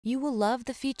You will love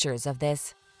the features of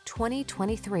this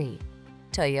 2023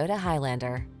 Toyota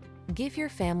Highlander. Give your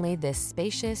family this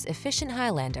spacious, efficient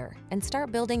Highlander and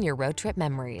start building your road trip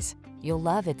memories. You'll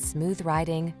love its smooth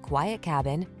riding, quiet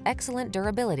cabin, excellent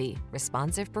durability,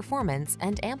 responsive performance,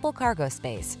 and ample cargo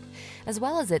space, as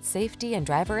well as its safety and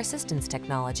driver assistance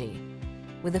technology.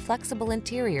 With a flexible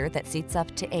interior that seats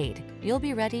up to 8, you'll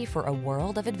be ready for a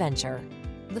world of adventure.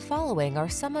 The following are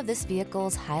some of this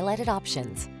vehicle's highlighted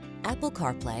options: Apple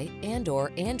CarPlay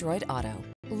and/or Android Auto,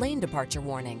 lane departure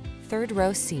warning, third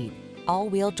row seat,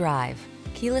 all-wheel drive,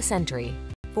 keyless entry,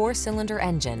 4-cylinder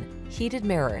engine, heated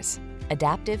mirrors,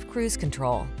 adaptive cruise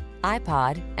control,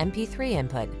 iPod, MP3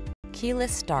 input,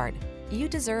 keyless start. You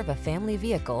deserve a family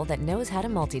vehicle that knows how to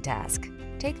multitask.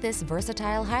 Take this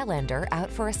versatile Highlander out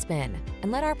for a spin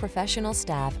and let our professional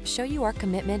staff show you our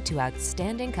commitment to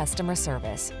outstanding customer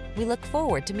service. We look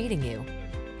forward to meeting you.